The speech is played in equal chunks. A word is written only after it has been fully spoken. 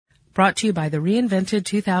Brought to you by the reinvented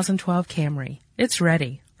 2012 Camry. It's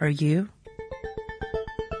ready. Are you?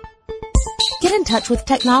 Get in touch with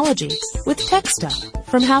technology with TechStuff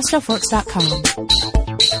from HowStuffWorks.com.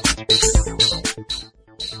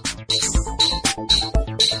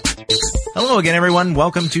 Hello again, everyone.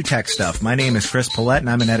 Welcome to Tech Stuff. My name is Chris Paulette, and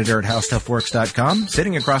I'm an editor at HowStuffWorks.com.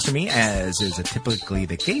 Sitting across from me, as is typically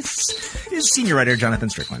the case, is senior writer Jonathan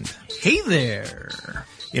Strickland. Hey there.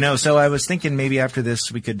 You know, so I was thinking maybe after this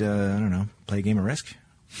we could, play a game of Risk.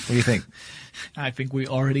 What do you think? I think we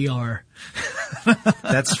already are.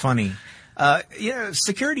 That's funny.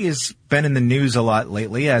 Security has been in the news a lot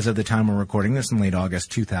lately as of the time we're recording this in late August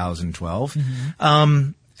 2012.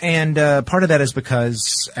 Mm-hmm. And part of that is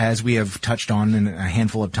because, as we have touched on in a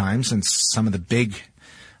handful of times since some of the big,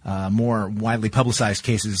 more widely publicized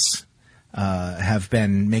cases have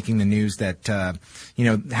been making the news that,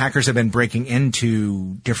 hackers have been breaking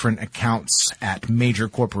into different accounts at major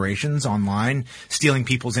corporations online, stealing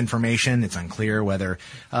people's information. It's unclear whether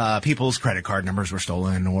people's credit card numbers were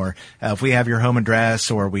stolen or if we have your home address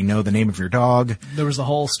or we know the name of your dog. There was the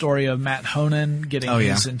whole story of Matt Honan getting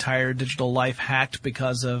his entire digital life hacked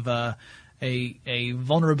because of a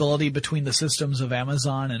vulnerability between the systems of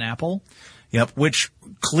Amazon and Apple. Yep, which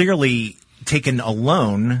clearly, taken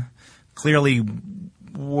alone, clearly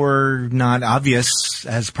were not obvious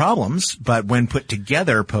as problems, but when put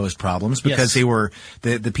together posed problems because they were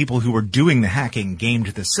the people who were doing the hacking gamed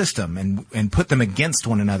the system and put them against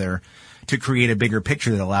one another to create a bigger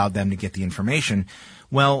picture that allowed them to get the information.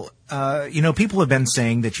 Well, people have been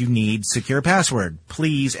saying that you need secure password,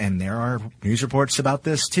 please, and there are news reports about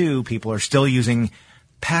this too. People are still using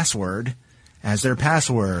password as their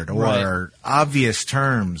password or obvious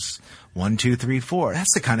terms. 1, 2, 3, 4.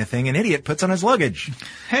 That's the kind of thing an idiot puts on his luggage.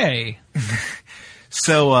 Hey.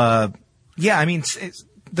 So,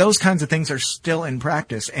 those kinds of things are still in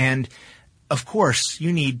practice. And, of course,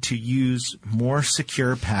 you need to use more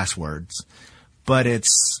secure passwords. But it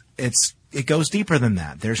goes deeper than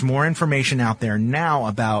that. There's more information out there now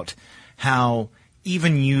about how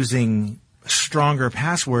even using stronger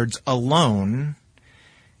passwords alone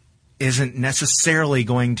isn't necessarily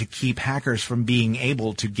going to keep hackers from being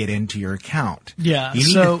able to get into your account. Yeah. You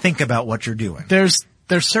need to think about what you're doing. There's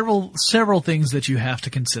several things that you have to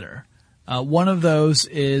consider. One of those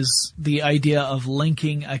is the idea of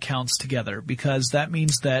linking accounts together, because that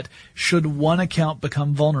means that should one account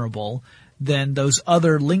become vulnerable, then those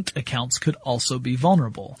other linked accounts could also be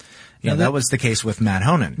vulnerable. Yeah, that was the case with Matt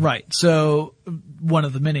Honan. Right. So one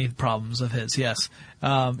of the many problems of his, yes.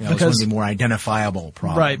 Because it was one of the more identifiable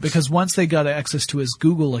problems. Right, because once they got access to his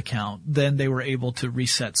Google account, then they were able to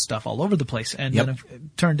reset stuff all over the place. And then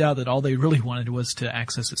it turned out that all they really wanted was to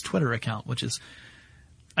access his Twitter account, which is,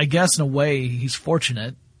 I guess in a way, he's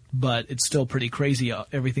fortunate, but it's still pretty crazy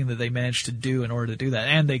everything that they managed to do in order to do that.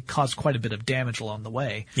 And they caused quite a bit of damage along the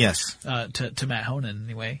way. Yes. To Matt Honan,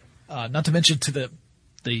 anyway. Not to mention to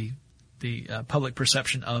the public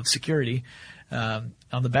perception of security on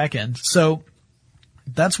the back end. So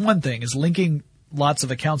that's one thing, is linking lots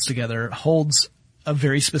of accounts together holds a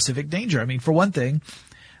very specific danger. I mean, for one thing,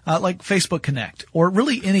 like Facebook Connect or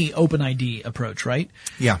really any OpenID approach, right?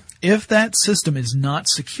 Yeah. If that system is not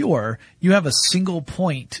secure, you have a single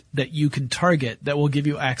point that you can target that will give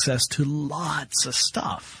you access to lots of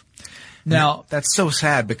stuff. Now, that's so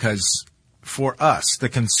sad because for us, the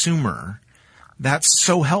consumer, that's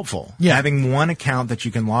so helpful. Yeah. Having one account that you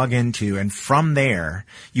can log into, and from there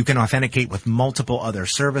you can authenticate with multiple other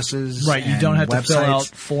services. Right. You don't have websites. To fill out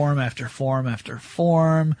form after form after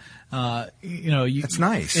form. It's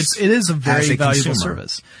nice. It is a very valuable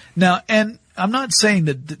service. Now, and I'm not saying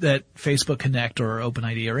that Facebook Connect or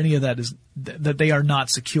OpenID or any of that is that they are not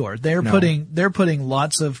secure. They're putting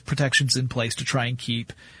lots of protections in place to try and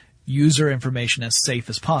keep user information as safe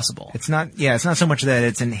as possible. It's not so much that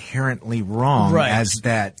it's inherently wrong as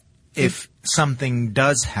that if something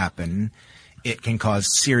does happen, it can cause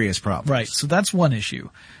serious problems. Right. So that's one issue.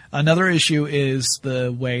 Another issue is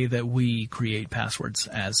the way that we create passwords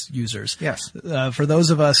as users. Yes. For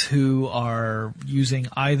those of us who are using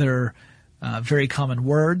either very common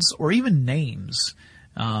words or even names,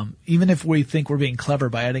 even if we think we're being clever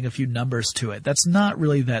by adding a few numbers to it, that's not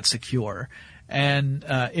really that secure. And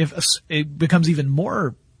if it becomes even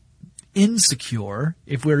more insecure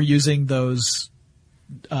if we're using those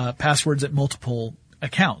passwords at multiple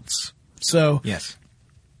accounts. So yes,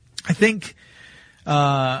 I think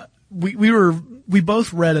we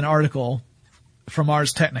both read an article from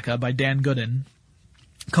Ars Technica by Dan Gooden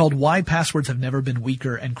called Why Passwords Have Never Been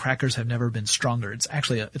Weaker and Crackers Have Never Been Stronger. It's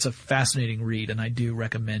actually it's a fascinating read, and I do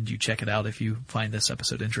recommend you check it out if you find this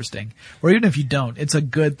episode interesting. Or even if you don't, it's a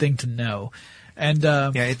good thing to know. And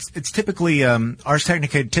it's typically Ars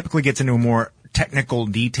Technica typically gets into a more technical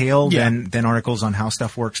detail than articles on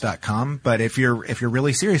howstuffworks.com. But if you're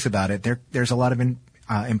really serious about it, there's a lot of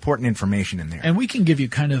important information in there. And we can give you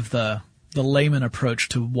kind of the layman approach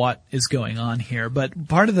to what is going on here. But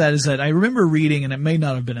part of that is that I remember reading, and it may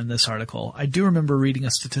not have been in this article, I do remember reading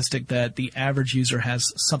a statistic that the average user has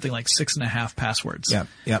something like 6.5 passwords.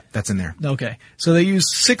 Yep, that's in there. Okay. So they use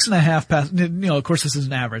 6.5 of course this is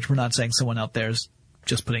an average. We're not saying someone out there is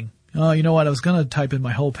just putting, oh, you know what, I was going to type in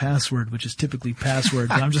my whole password, which is typically password,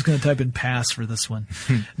 but I'm just going to type in pass for this one.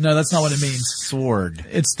 No, that's not what it means. Sword.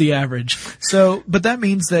 It's the average. So, but that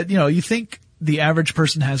means that, you think the average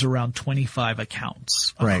person has around 25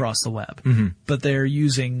 accounts across the web, but they're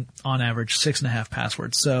using on average 6.5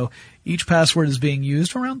 passwords. So each password is being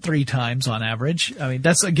used around 3 times on average. I mean,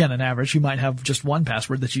 that's again an average. You might have just one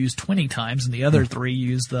password that you use 20 times and the other 3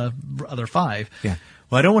 use the other 5. Yeah.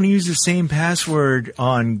 Well, I don't want to use the same password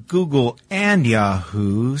on Google and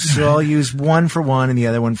Yahoo, so I'll use one for one and the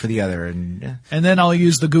other one for the other. And then I'll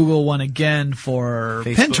use the Google one again for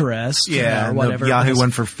Facebook. Pinterest or whatever. The Yahoo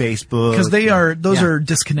one for Facebook. Because those are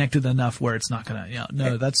disconnected enough where it's not going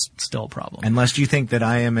to, that's still a problem. Unless you think that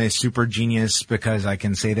I am a super genius because I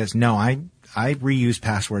can say this. No, I reuse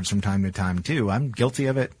passwords from time to time too. I'm guilty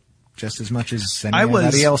of it just as much as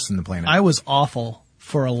anybody else on the planet. I was awful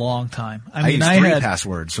for a long time. I used 3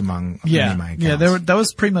 passwords among many of my accounts. Yeah, that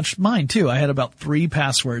was pretty much mine too. I had about 3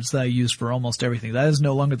 passwords that I used for almost everything. That is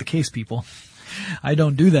no longer the case, people. I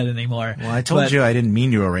don't do that anymore. Well, I told you I didn't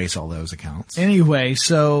mean to erase all those accounts. Anyway,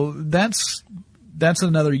 so that's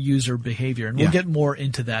another user behavior, and we'll get more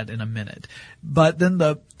into that in a minute. But then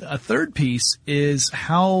a third piece is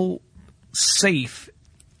how safe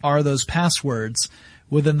are those passwords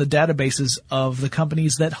within the databases of the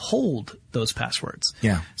companies that hold those passwords.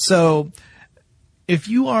 Yeah. So if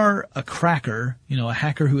you are a cracker, a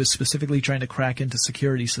hacker who is specifically trying to crack into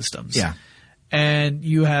security systems, and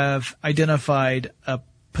you have identified a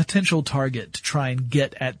potential target to try and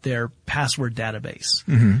get at their password database,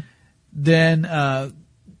 then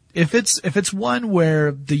if it's one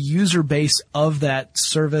where the user base of that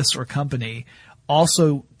service or company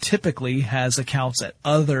also typically has accounts at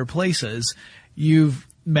other places, you've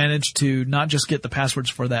managed to not just get the passwords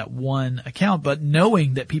for that one account, but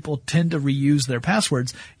knowing that people tend to reuse their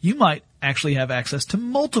passwords, you might actually have access to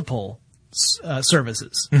multiple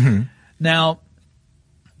services. Now,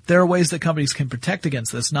 there are ways that companies can protect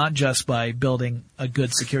against this, not just by building a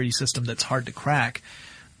good security system that's hard to crack,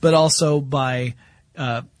 but also by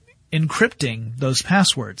encrypting those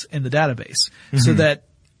passwords in the database so that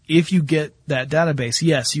if you get that database,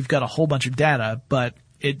 yes, you've got a whole bunch of data, but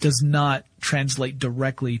it does not translate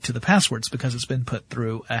directly to the passwords because it's been put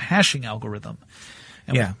through a hashing algorithm.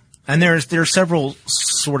 And there are several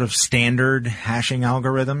sort of standard hashing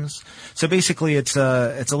algorithms. So basically it's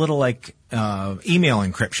a little like email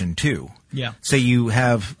encryption too. Yeah. So you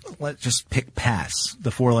have, let's just pick pass,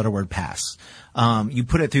 the 4-letter word pass. You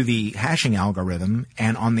put it through the hashing algorithm,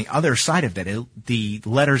 and on the other side of that, the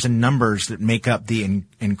letters and numbers that make up the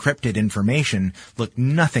encrypted information look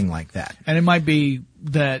nothing like that. And it might be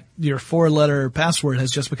that your 4-letter password has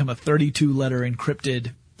just become a 32-letter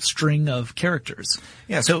encrypted string of characters.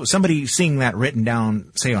 Yeah, so somebody seeing that written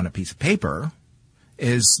down, say, on a piece of paper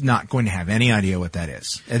is not going to have any idea what that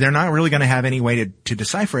is. They're not really going to have any way to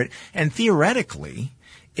decipher it, and theoretically,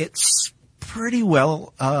 it's pretty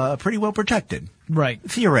well protected. Right.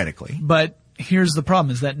 Theoretically. But here's the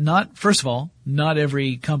problem is that first of all, not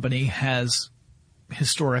every company has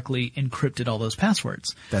historically encrypted all those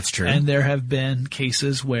passwords. That's true. And there have been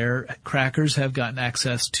cases where crackers have gotten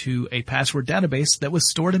access to a password database that was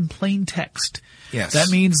stored in plain text. Yes. That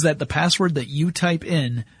means that the password that you type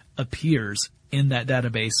in appears in that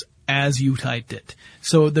database as you typed it.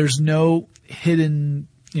 So there's no hidden,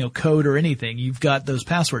 code or anything. You've got those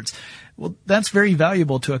passwords. Well, that's very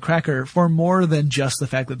valuable to a cracker for more than just the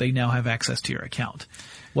fact that they now have access to your account.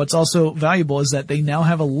 What's also valuable is that they now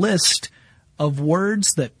have a list of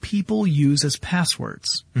words that people use as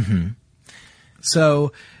passwords.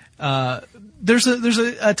 So, there's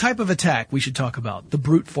a type of attack we should talk about, the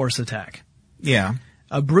brute force attack. Yeah.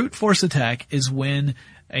 A brute force attack is when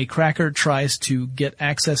a cracker tries to get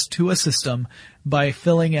access to a system by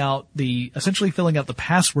essentially filling out the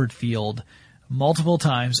password field multiple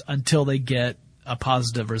times until they get a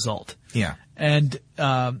positive result. Yeah. And,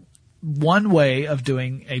 one way of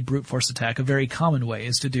doing a brute force attack, a very common way,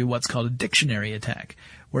 is to do what's called a dictionary attack,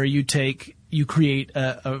 where you take you create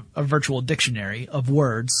a virtual dictionary of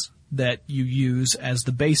words that you use as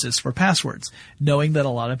the basis for passwords, knowing that a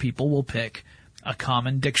lot of people will pick a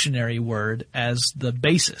common dictionary word as the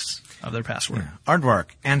basis of their password. Yeah.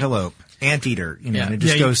 Aardvark, antelope, anteater, and it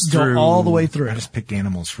just goes through all the way through. I just picked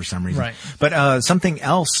animals for some reason. Right. But something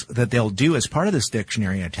else that they'll do as part of this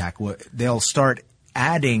dictionary attack, they'll start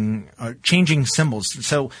adding, changing symbols.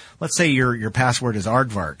 So let's say your password is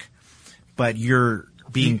aardvark, but you're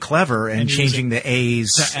being clever and changing the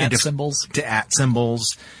A's to at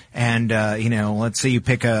symbols. And, let's say you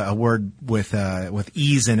pick a word with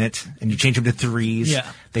E's in it and you change them to 3's.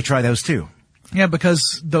 Yeah. They try those too. Yeah,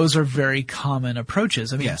 because those are very common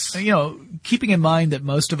approaches. I mean, yes. Keeping in mind that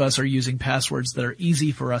most of us are using passwords that are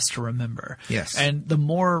easy for us to remember. Yes. And the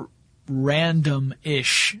more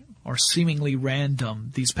random-ish or seemingly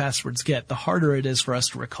random these passwords get, the harder it is for us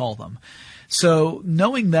to recall them. So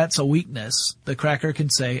knowing that's a weakness, the cracker can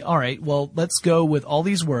say, all right, well, let's go with all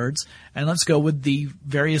these words and let's go with the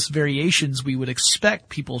various variations we would expect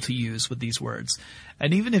people to use with these words.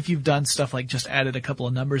 And even if you've done stuff like just added a couple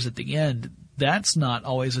of numbers at the end, that's not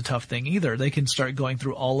always a tough thing either. They can start going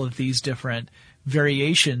through all of these different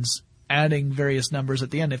variations, adding various numbers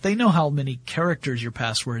at the end. If they know how many characters your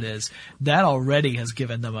password is, that already has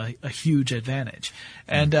given them a huge advantage.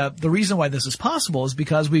 And the reason why this is possible is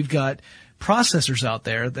because we've got processors out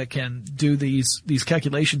there that can do these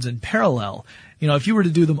calculations in parallel. If you were to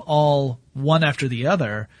do them all one after the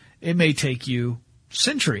other, it may take you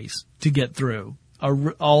centuries to get through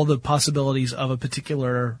all the possibilities of a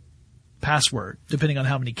particular password, depending on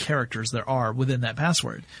how many characters there are within that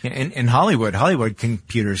password. In Hollywood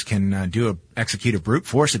computers can execute a brute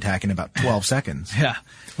force attack in about 12 seconds. Yeah.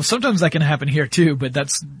 Well, sometimes that can happen here too, but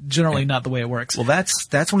that's generally not the way it works. Well,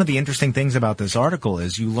 that's one of the interesting things about this article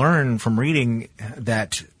is you learn from reading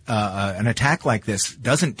that an attack like this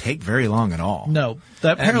doesn't take very long at all. No,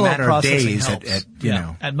 that parallel processing helps.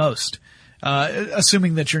 At most,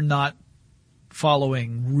 assuming that you're not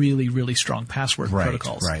following really, really strong password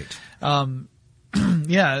protocols. Right.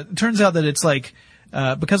 It turns out that it's like,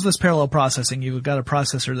 because of this parallel processing, you've got a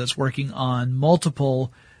processor that's working on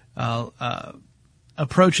multiple,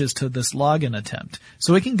 approaches to this login attempt.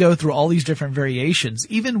 So it can go through all these different variations,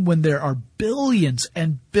 even when there are billions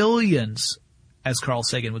and billions, as Carl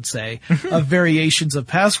Sagan would say, of variations of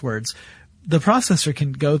passwords. The processor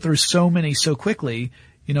can go through so many so quickly.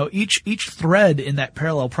 Each thread in that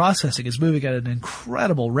parallel processing is moving at an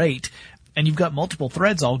incredible rate, and you've got multiple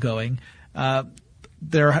threads all going.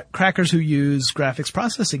 There are crackers who use graphics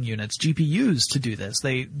processing units, GPUs, to do this.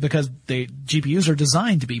 Because GPUs are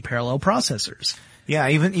designed to be parallel processors. Yeah,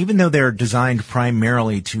 even though they're designed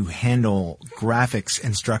primarily to handle graphics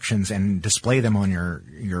instructions and display them on your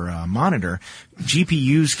monitor,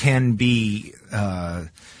 GPUs can be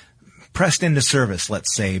pressed into service,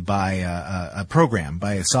 let's say, by a program,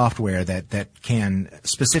 by a software that can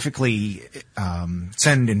specifically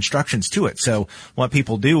send instructions to it. So what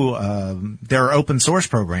people do, there are open source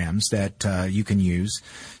programs that you can use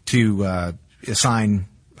to assign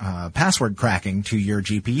password cracking to your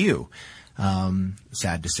GPU.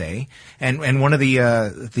 Sad to say. And one of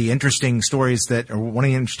the interesting stories one of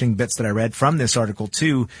the interesting bits that I read from this article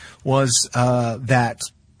too was that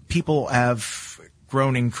people have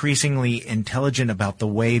grown increasingly intelligent about the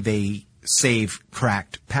way they save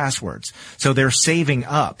cracked passwords. So they're saving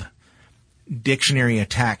up dictionary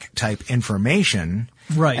attack type information.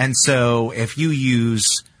 Right. And so if you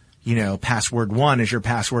use, password 1 as your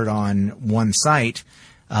password on one site,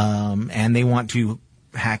 and they want to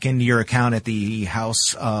hack into your account at the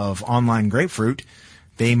House of Online Grapefruit,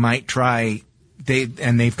 they might try,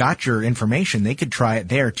 they've got your information. They could try it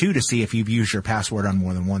there too to see if you've used your password on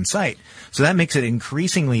more than one site. So that makes it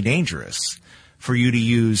increasingly dangerous for you to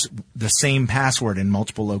use the same password in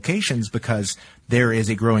multiple locations because there is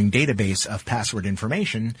a growing database of password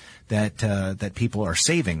information that people are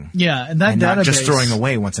saving. Yeah, and that database, not just throwing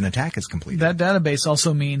away once an attack is completed. That database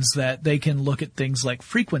also means that they can look at things like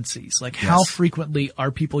frequencies, like how frequently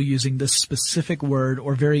are people using this specific word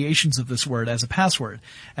or variations of this word as a password.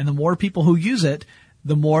 And the more people who use it,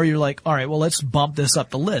 the more you're like, all right, well, let's bump this up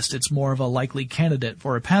the list. It's more of a likely candidate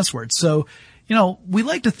for a password. So, we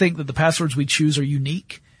like to think that the passwords we choose are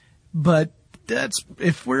unique, but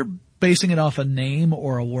if we're basing it off a name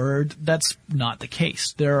or a word, that's not the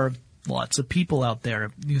case. There are lots of people out there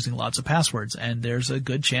using lots of passwords, and there's a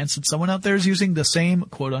good chance that someone out there is using the same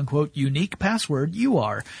quote-unquote unique password you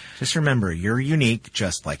are. Just remember, you're unique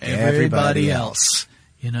just like everybody else.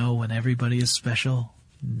 When everybody is special,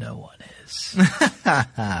 no one is.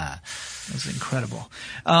 That's incredible.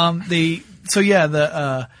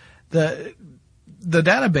 the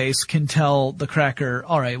database can tell the cracker,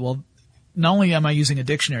 all right, well, not only am I using a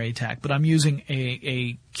dictionary attack, but I'm using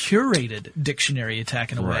a curated dictionary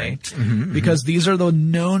attack in a way, because these are the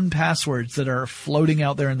known passwords that are floating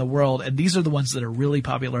out there in the world, and these are the ones that are really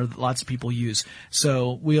popular that lots of people use.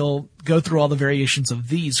 So we'll go through all the variations of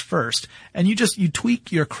these first, and you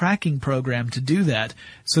tweak your cracking program to do that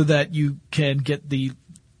so that you can get the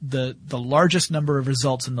largest number of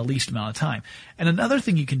results in the least amount of time. And another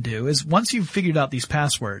thing you can do is once you've figured out these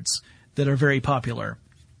passwords that are very popular,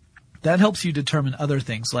 that helps you determine other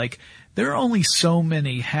things. Like, there are only so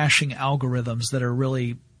many hashing algorithms that are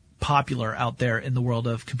really popular out there in the world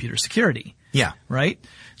of computer security. Yeah. Right?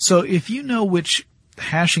 So if you know which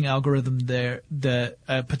hashing algorithm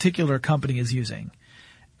a particular company is using,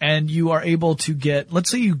 and you are able to let's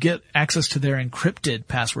say you get access to their encrypted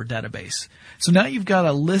password database. So now you've got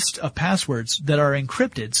a list of passwords that are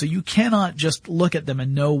encrypted, so you cannot just look at them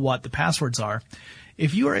and know what the passwords are.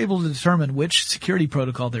 If you are able to determine which security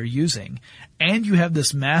protocol they're using, and you have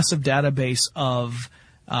this massive database of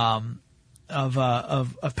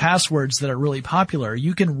passwords that are really popular,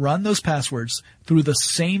 you can run those passwords through the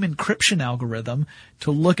same encryption algorithm to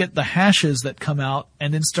look at the hashes that come out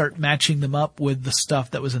and then start matching them up with the stuff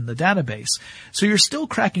that was in the database. So you're still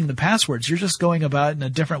cracking the passwords. You're just going about it in a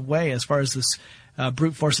different way as far as this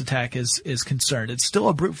brute force attack is concerned. It's still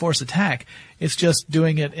a brute force attack. It's just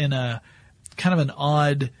doing it in a kind of an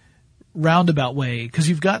odd roundabout way, because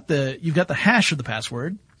you've got the hash of the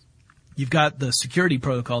password. You've got the security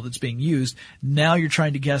protocol that's being used. Now you're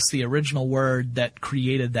trying to guess the original word that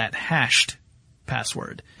created that hashed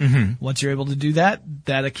password. Once you're able to do that,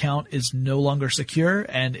 that account is no longer secure.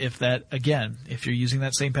 And if you're using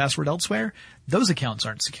that same password elsewhere, those accounts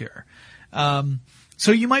aren't secure.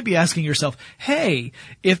 So you might be asking yourself, hey,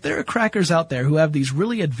 if there are crackers out there who have these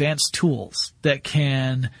really advanced tools that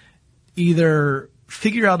can either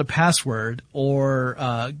figure out a password or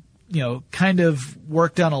kind of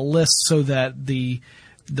work down a list so that the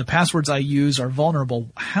passwords I use are vulnerable,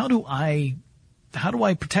 how do I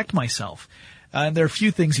protect myself? And there are a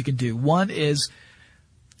few things you can do. One is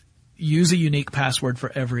use a unique password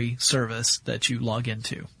for every service that you log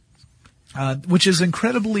into, which is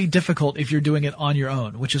incredibly difficult if you're doing it on your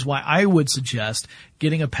own, which is why I would suggest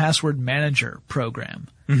getting a password manager program.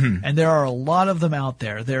 And there are a lot of them out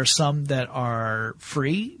there. There are some that are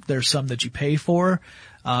free. There's some that you pay for.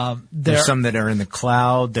 There's some that are in the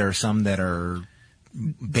cloud. There are some that are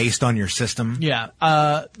based on your system. Yeah.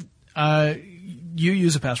 You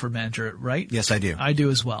use a password manager, right? Yes, I do. I do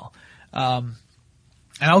as well. And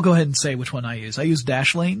I'll go ahead and say which one I use. I use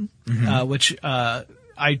Dashlane, which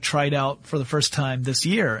I tried out for the first time this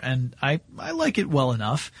year, and I like it well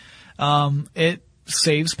enough. It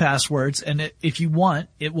saves passwords, and if you want,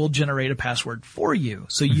 it will generate a password for you,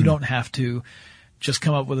 so you don't have to just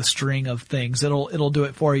come up with a string of things. It'll do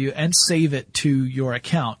it for you and save it to your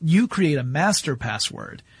account. You create a master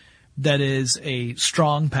password that is a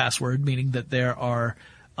strong password, meaning that there are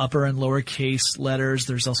upper and lowercase letters.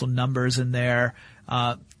 There's also numbers in there.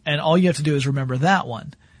 And all you have to do is remember that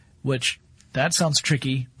one, which that sounds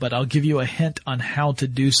tricky, but I'll give you a hint on how to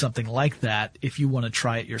do something like that if you want to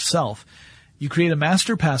try it yourself. You create a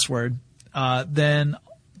master password, then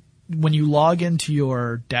when you log into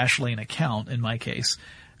your Dashlane account, in my case,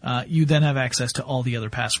 you then have access to all the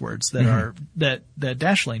other passwords that that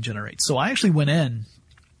Dashlane generates. So I actually went in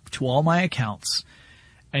to all my accounts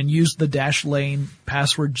and used the Dashlane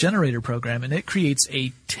password generator program, and it creates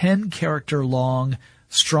a 10-character long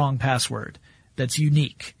strong password that's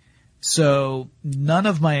unique. So none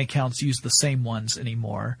of my accounts use the same ones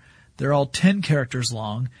anymore. They're all 10 characters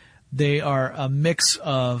long. They are a mix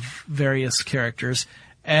of various characters.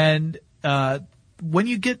 And when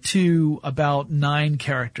you get to about 9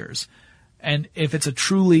 characters, and if it's a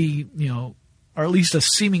truly, or at least a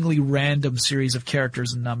seemingly random series of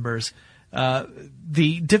characters and numbers,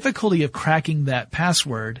 the difficulty of cracking that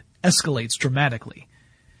password escalates dramatically.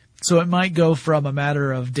 So it might go from a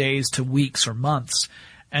matter of days to weeks or months.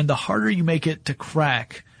 And the harder you make it to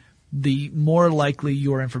crack, the more likely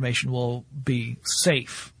your information will be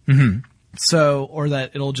safe. So, or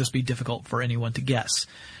that it'll just be difficult for anyone to guess.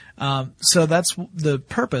 So that's the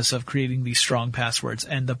purpose of creating these strong passwords,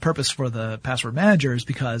 and the purpose for the password manager is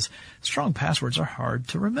because strong passwords are hard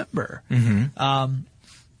to remember.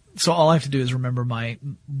 So all I have to do is remember my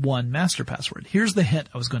one master password. Here's the hint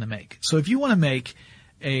I was going to make. So if you want to make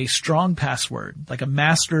a strong password, like a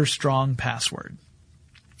master strong password,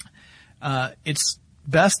 it's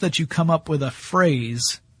best that you come up with a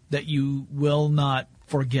phrase that you will not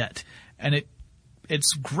forget. And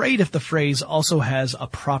it's great if the phrase also has a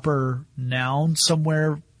proper noun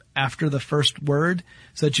somewhere after the first word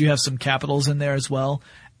so that you have some capitals in there as well.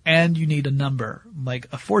 And you need a number, like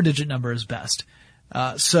a 4-digit number is best.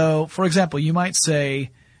 So, for example, you might say,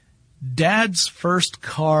 Dad's first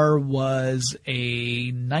car was a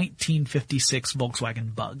 1956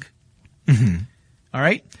 Volkswagen Bug. Mm-hmm. All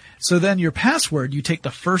right? So then your password, you take the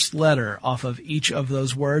first letter off of each of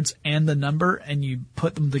those words and the number, and you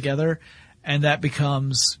put them together, and that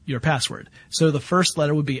becomes your password. So the first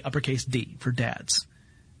letter would be uppercase D for Dad's.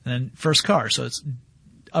 And then first car, so it's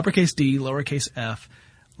uppercase D, lowercase f,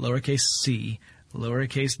 lowercase c,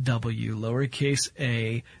 lowercase w, lowercase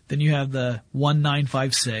a, then you have the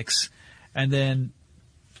 1956, and then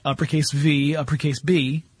uppercase V, uppercase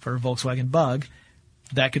B for Volkswagen Bug.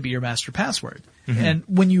 That could be your master password. Mm-hmm. And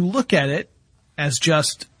when you look at it as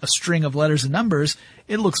just a string of letters and numbers,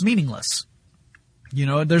 it looks meaningless. You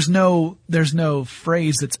know, there's no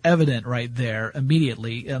phrase that's evident right there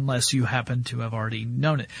immediately unless you happen to have already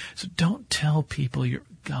known it. So don't tell people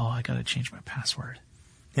I gotta change my password.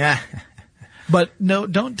 Yeah. But no,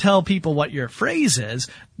 don't tell people what your phrase is,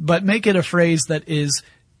 but make it a phrase that is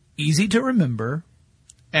easy to remember,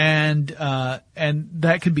 and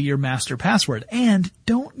that could be your master password. And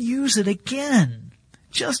don't use it again.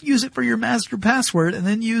 Just use it for your master password, and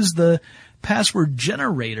then use the password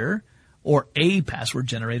generator, or a password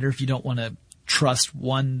generator if you don't want to trust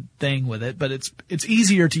one thing with it. But it's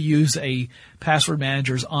easier to use a password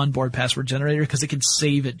manager's onboard password generator because it can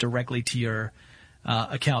save it directly to your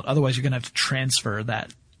account. Otherwise, you're going to have to transfer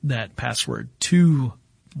that password to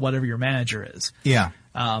whatever your manager is. Yeah.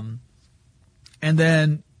 And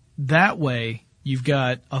then that way you've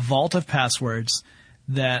got a vault of passwords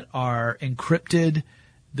that are encrypted,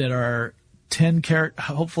 that are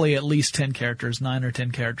hopefully at least 10 characters, 9 or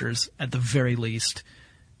 10 characters at the very least,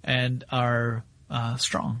 and are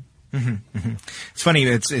strong. Mm-hmm, mm-hmm. It's funny.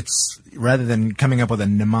 It's rather than coming up with a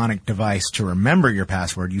mnemonic device to remember your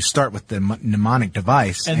password, you start with the mnemonic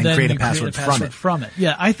device and create a password from it.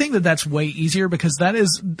 Yeah, I think that's way easier because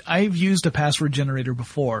I've used a password generator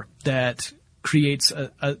before that creates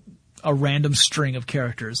a random string of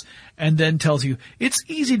characters and then tells you it's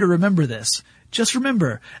easy to remember this. Just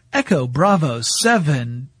remember Echo Bravo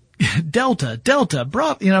 7 Delta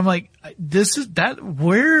Bravo. You know, I'm like,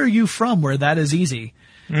 where are you from where that is easy?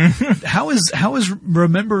 How is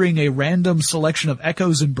remembering a random selection of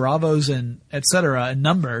echoes and bravos and et cetera and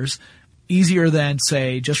numbers easier than,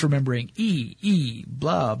 say, just remembering E,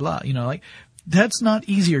 blah, blah, you know, like, that's not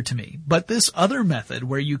easier to me. But this other method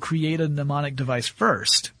where you create a mnemonic device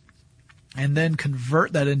first and then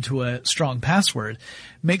convert that into a strong password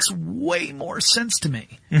makes way more sense to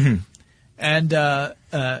me. Mm-hmm. And,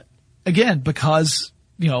 again, because,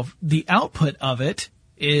 you know, the output of it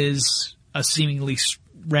is a seemingly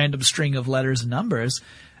random string of letters and numbers,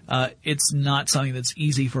 it's not something that's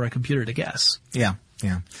easy for a computer to guess. Yeah.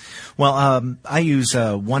 Well, I use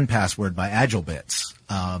 1Password by AgileBits,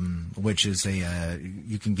 which is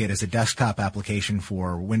you can get as a desktop application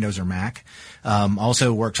for Windows or Mac.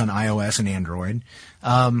 Also works on iOS and Android.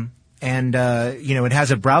 It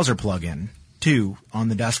has a browser plugin too on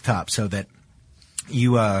the desktop, so that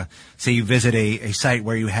you say you visit a site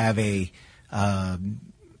where you have an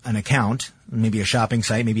account, maybe a shopping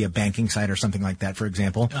site, maybe a banking site or something like that, for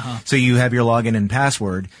example. Uh-huh. So you have your login and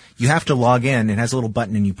password. You have to log in. It has a little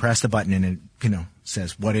button, and you press the button, and it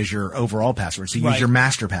says what is your overall password. So you use your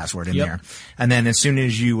master password in there. And then as soon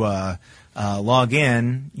as you log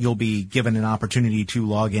in, you'll be given an opportunity to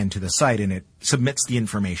log into the site, and it submits the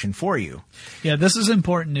information for you. Yeah, this is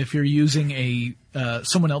important if you're using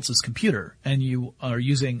someone else's computer and you are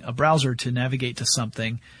using a browser to navigate to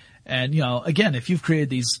something. And, you know, again, if you've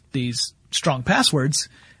created these strong passwords,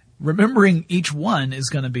 remembering each one is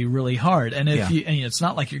going to be really hard. And it's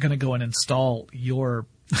not like you're going to go and install your,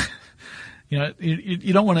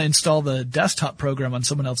 you don't want to install the desktop program on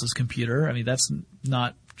someone else's computer. I mean, that's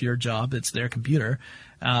not your job. It's their computer.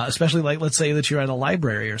 Especially like, let's say that you're at a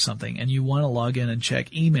library or something and you want to log in and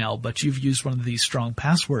check email, but you've used one of these strong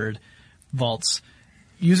password vaults.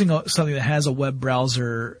 Using something that has a web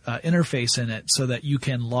browser interface in it so that you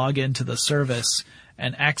can log into the service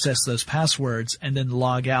and access those passwords and then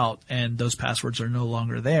log out and those passwords are no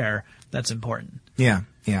longer there, that's important. Yeah.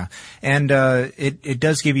 And it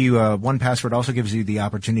does give you 1Password also gives you the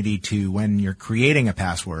opportunity to, when you're creating a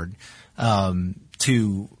password,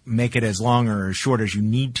 to make it as long or as short as you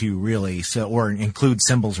need to, really, or include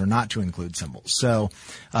symbols or not to include symbols. So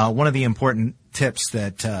one of the important tips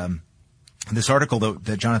that this article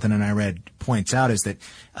that Jonathan and I read points out is that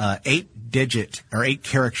 8-digit or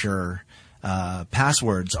 8-character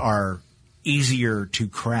passwords are easier to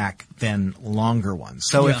crack than longer ones.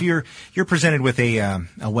 So if you're presented with a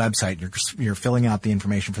website, you're filling out the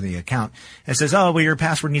information for the account, it says, oh, well, your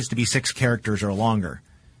password needs to be 6 characters or longer.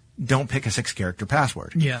 Don't pick a 6-character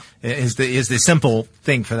password. Yeah. Is the simple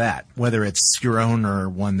thing for that, whether it's your own or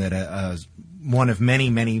one that, one of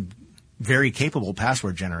many very capable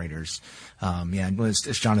password generators.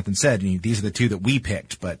 As Jonathan said, these are the 2 that we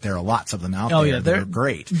picked, but there are lots of them out there that are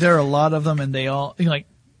great. There are a lot of them, and they all,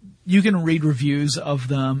 you can read reviews of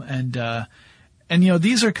them, and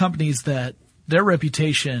these are companies that their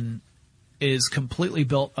reputation is completely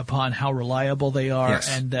built upon how reliable they are,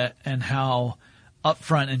 and how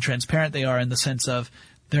upfront and transparent they are, in the sense of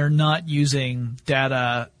they're not using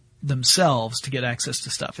data themselves to get access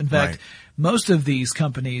to stuff. In fact, most of these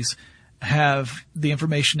companies have the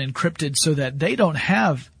information encrypted so that they don't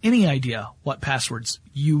have any idea what passwords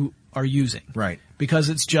you are using. Right. Because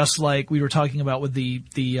it's just like we were talking about with the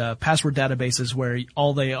password databases, where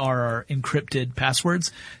all they are encrypted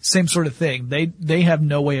passwords. Same sort of thing. They have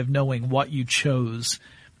no way of knowing what you chose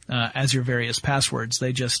as your various passwords.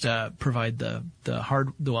 They just provide the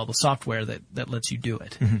software that lets you do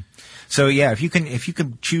it. Mm-hmm. So if you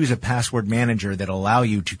can choose a password manager that'll allow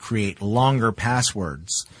you to create longer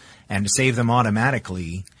passwords and to save them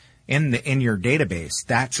automatically in your database,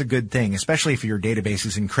 that's a good thing, especially if your database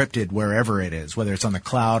is encrypted wherever it is, whether it's on the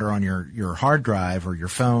cloud or on your hard drive or your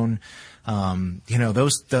phone.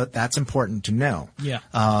 That's important to know. Yeah.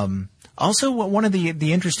 Also, one of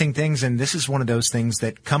the interesting things, and this is one of those things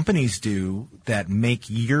that companies do that make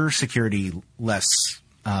your security less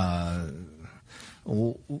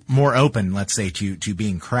more open, let's say, to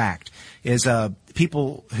being cracked, is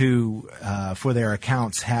people who for their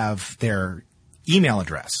accounts have their email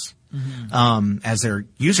address as their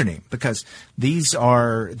username, because this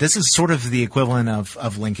is sort of the equivalent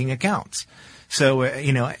of linking accounts. So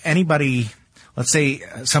anybody, let's say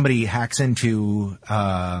somebody hacks into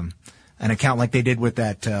an account like they did with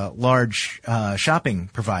that large shopping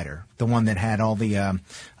provider, the one that had all the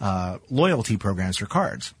loyalty programs for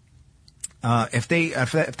cards. If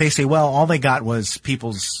they say, well, all they got was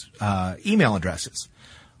people's email addresses,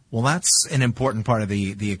 well, that's an important part of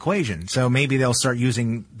the equation. So maybe they'll start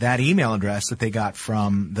using that email address that they got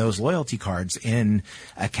from those loyalty cards in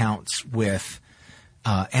accounts with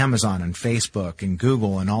Amazon and Facebook and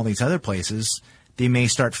Google and all these other places. They may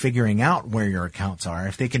start figuring out where your accounts are.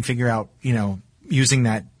 If they can figure out, using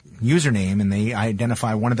that username, and they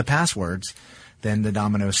identify one of the passwords, then the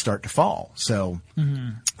dominoes start to fall. So,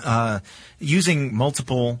 using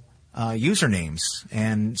multiple usernames,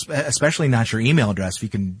 and especially not your email address, if you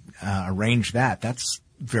can arrange that's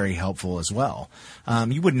very helpful as well.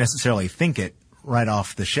 You wouldn't necessarily think it right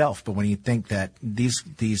off the shelf, but when you think that these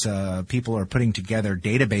people are putting together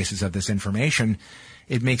databases of this information,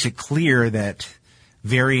 it makes it clear that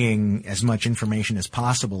varying as much information as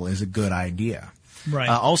possible is a good idea. Right.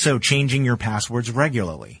 Also, changing your passwords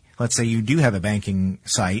regularly. Let's say you do have a banking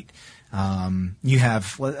site. You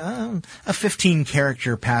have a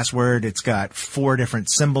 15-character password. It's got 4 different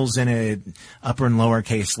symbols in it, upper and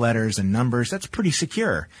lowercase letters and numbers. That's pretty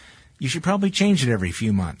secure. You should probably change it every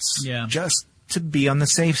few months. Yeah. Just to be on the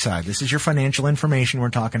safe side. This is your financial information we're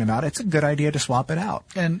talking about. It's a good idea to swap it out.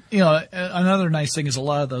 And, another nice thing is a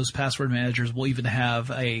lot of those password managers will even have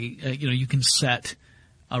you can set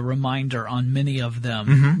a reminder on many of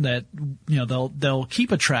them that, they'll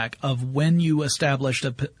keep a track of when you established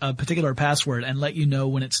a particular password and let you know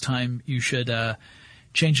when it's time you should,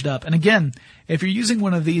 change it up. And again, if you're using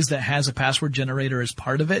one of these that has a password generator as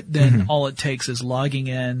part of it, then all it takes is logging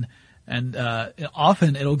in, and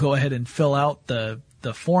often it'll go ahead and fill out the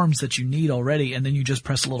forms that you need already, and then you just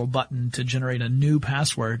press a little button to generate a new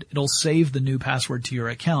password. It'll save the new password to your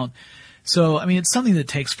account. So, it's something that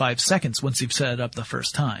takes 5 seconds once you've set it up the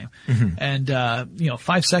first time. And,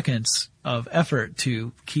 5 seconds of effort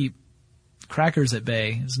to keep crackers at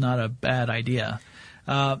bay is not a bad idea.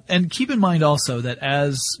 And keep in mind also that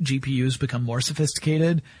as GPUs become more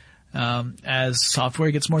sophisticated, as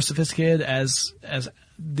software gets more sophisticated, as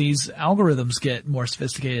these algorithms get more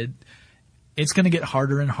sophisticated, it's going to get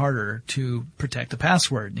harder and harder to protect a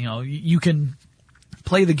password. You can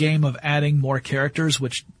play the game of adding more characters,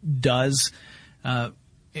 which does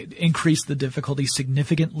increase the difficulty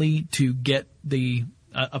significantly to get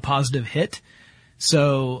a positive hit.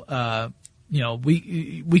 So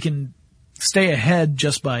we can stay ahead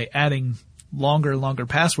just by adding longer and longer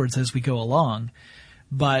passwords as we go along.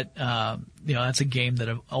 But, that's a game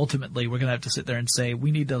that ultimately we're going to have to sit there and say,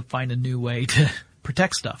 we need to find a new way to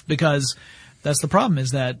protect stuff, because that's the problem,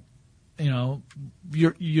 is that,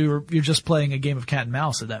 you're just playing a game of cat and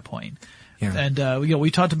mouse at that point. Yeah. And,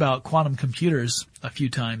 we talked about quantum computers a few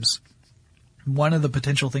times. One of the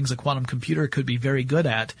potential things a quantum computer could be very good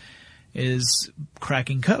at is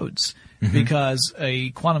cracking codes, because a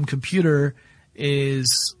quantum computer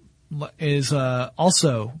is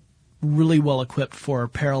also really well equipped for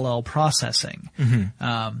parallel processing.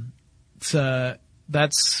 So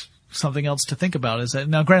that's something else to think about. Is that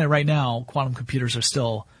now, granted, right now quantum computers are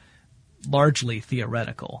still largely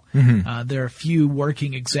theoretical. There are a few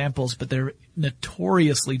working examples, but they're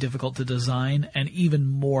notoriously difficult to design and even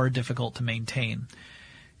more difficult to maintain,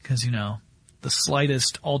 because the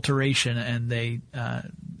slightest alteration and the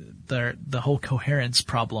whole coherence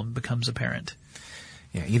problem becomes apparent.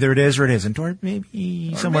 Yeah, either it is or it isn't, or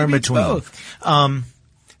maybe somewhere in between. Both.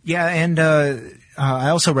 Yeah, and I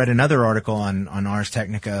also read another article on Ars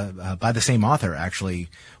Technica by the same author, actually,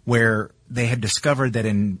 where they had discovered that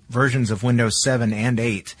in versions of Windows 7 and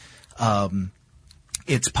 8,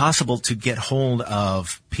 it's possible to get hold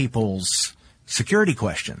of people's security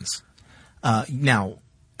questions. Now,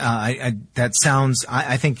 that sounds,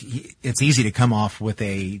 I think it's easy to come off with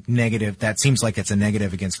a negative. That seems like it's a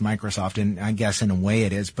negative against Microsoft, and I guess in a way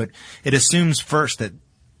it is, but it assumes first that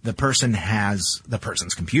the person has the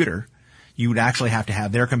person's computer. You would actually have to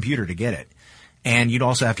have their computer to get it. And you'd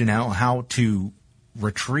also have to know how to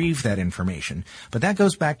retrieve that information. But that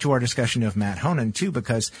goes back to our discussion of Matt Honan too,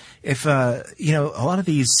 because if, a lot of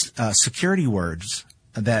these, security words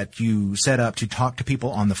that you set up to talk to people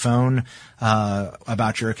on the phone,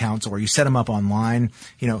 about your accounts, or you set them up online,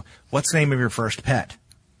 what's the name of your first pet?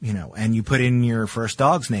 And you put in your first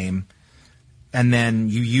dog's name, and then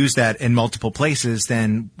you use that in multiple places,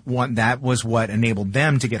 then that was what enabled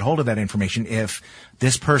them to get hold of that information. If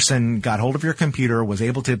this person got hold of your computer, was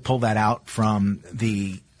able to pull that out from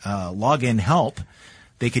the login help,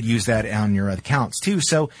 they could use that on your accounts too.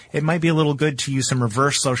 So it might be a little good to use some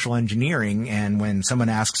reverse social engineering. And when someone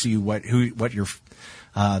asks you what your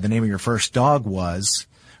the name of your first dog was,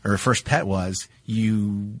 or first pet was,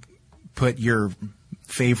 you put your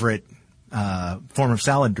favorite form of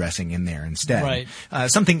salad dressing in there instead. Right.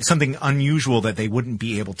 Something unusual that they wouldn't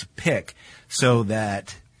be able to pick, so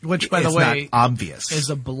that which, by the way, not obvious. Is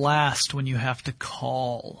a blast when you have to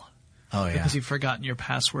call. Oh yeah. Because you've forgotten your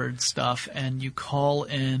password stuff, and you call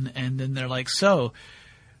in, and then they're like, "So,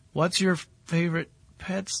 what's your favorite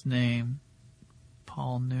pet's name?"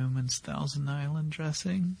 Paul Newman's Thousand Island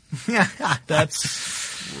dressing.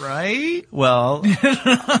 That's right. Well,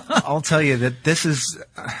 I'll tell you that this is.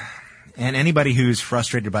 And anybody who's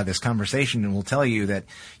frustrated by this conversation will tell you that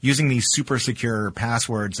using these super secure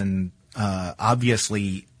passwords and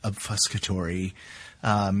obviously obfuscatory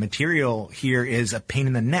material here is a pain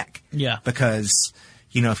in the neck. Yeah. Because,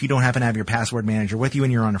 if you don't happen to have your password manager with you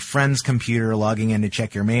and you're on a friend's computer logging in to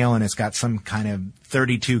check your mail and it's got some kind of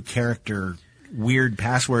 32-character weird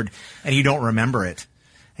password and you don't remember it,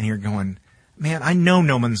 and you're going, man, I know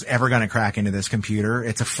no one's ever going to crack into this computer.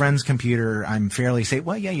 It's a friend's computer. I'm fairly safe.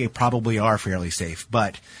 Well, yeah, you probably are fairly safe,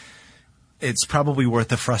 but it's probably worth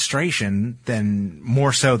the frustration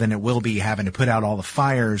more so than it will be having to put out all the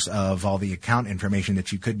fires of all the account information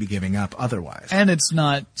that you could be giving up otherwise. And it's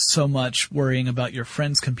not so much worrying about your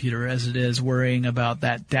friend's computer as it is worrying about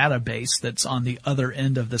that database that's on the other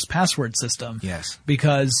end of this password system. Yes.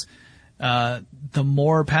 Because the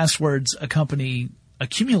more passwords a company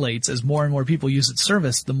accumulates as more and more people use its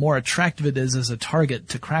service, the more attractive it is as a target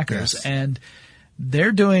to crackers. Yes. And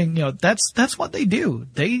they're doing, that's what they do.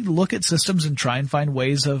 They look at systems and try and find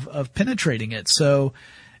ways of penetrating it. So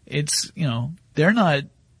it's, they're not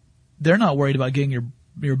worried about getting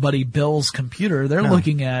your buddy Bill's computer. They're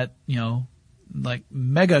looking at, like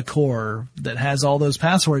Megacore that has all those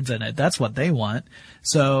passwords in it. That's what they want.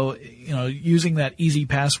 So, using that easy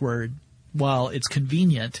password while it's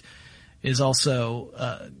convenient is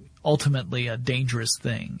also ultimately a dangerous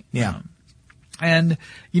thing. Yeah. And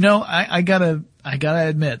I gotta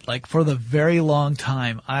admit, like, for the very long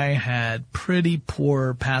time, I had pretty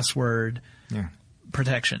poor password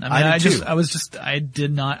protection. I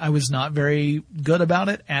was not very good about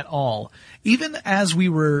it at all. Even as we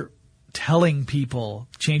were telling people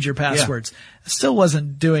change your passwords, I still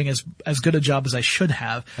wasn't doing as good a job as I should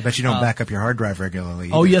have. I bet you don't back up your hard drive regularly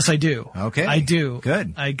either. Oh, yes, I do. Okay. I do.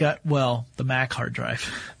 Good. I got, the Mac hard drive.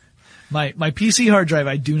 My PC hard drive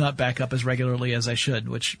I do not back up as regularly as I should,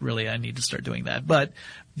 which really I need to start doing that. But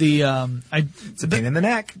it's a pain in the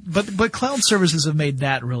neck. But cloud services have made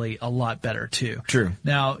that really a lot better too. True.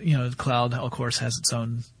 Now, cloud of course has its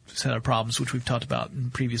own set of problems, which we've talked about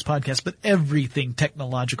in previous podcasts, but everything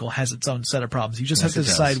technological has its own set of problems. You just have to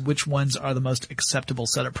decide which ones are the most acceptable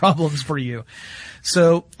set of problems for you.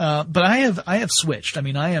 So, but I have switched. I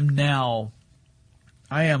mean, I am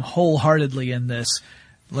wholeheartedly in this.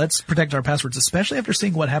 Let's protect our passwords, especially after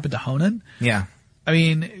seeing what happened to Honan. Yeah. I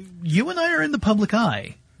mean, you and I are in the public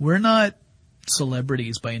eye. We're not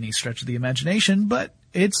celebrities by any stretch of the imagination, but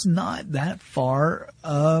it's not that far.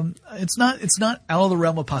 It's not out of the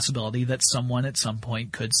realm of possibility that someone at some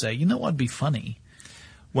point could say, you know what'd be funny?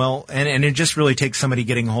 Well, and it just really takes somebody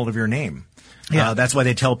getting a hold of your name. Yeah. That's why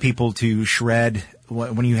they tell people to shred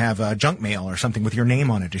when you have junk mail or something with your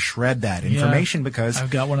name on it, to shred that information, because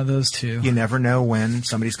I've got one of those too. You never know when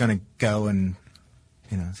somebody's going to go and,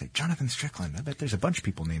 say, Jonathan Strickland. I bet there's a bunch of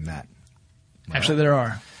people named that. Well, actually, there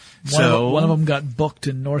are. One of them got booked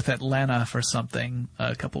in North Atlanta for something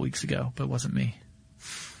a couple weeks ago, but it wasn't me.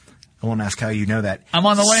 I won't ask how you know that. I'm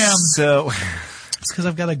on the lam. So it's because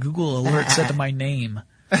I've got a Google alert set to my name.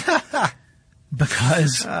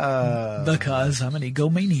 Because I'm an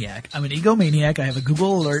egomaniac. I have a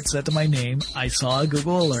Google alert set to my name. I saw a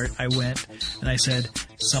Google alert. I went and I said,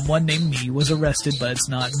 someone named me was arrested, but it's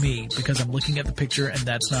not me, because I'm looking at the picture and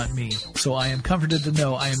that's not me. So I am comforted to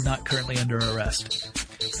know I am not currently under arrest.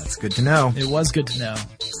 That's good to know. It was good to know.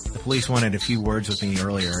 The police wanted a few words with me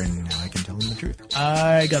earlier, and now I can tell them the truth.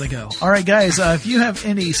 I gotta go. All right, guys, if you have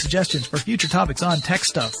any suggestions for future topics on tech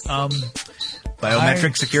stuff,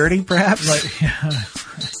 biometric security, perhaps?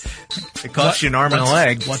 It costs you an arm and a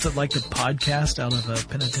leg. What's it like to podcast out of a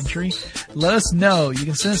penitentiary? Let us know. You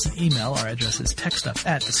can send us an email. Our address is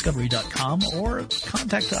techstuff@discovery.com, or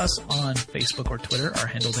contact us on Facebook or Twitter. Our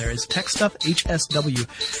handle there is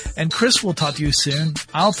techstuffhsw. And Chris will talk to you soon.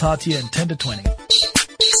 I'll talk to you in 10 to 20.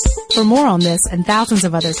 For more on this and thousands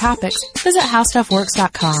of other topics, visit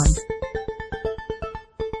howstuffworks.com.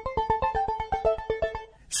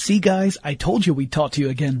 See, guys, I told you we'd talk to you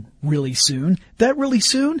again really soon. That really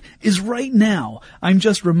soon is right now. I'm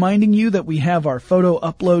just reminding you that we have our photo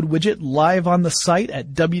upload widget live on the site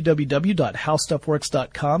at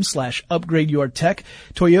www.howstuffworks.com/upgradeyourtech.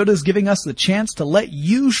 Toyota's giving us the chance to let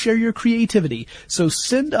you share your creativity. So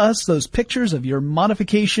send us those pictures of your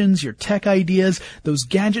modifications, your tech ideas, those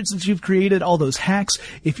gadgets that you've created, all those hacks.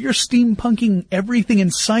 If you're steampunking everything in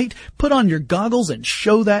sight, put on your goggles and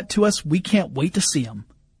show that to us. We can't wait to see them.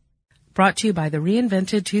 Brought to you by the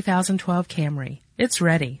reinvented 2012 Camry. It's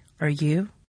ready. Are you?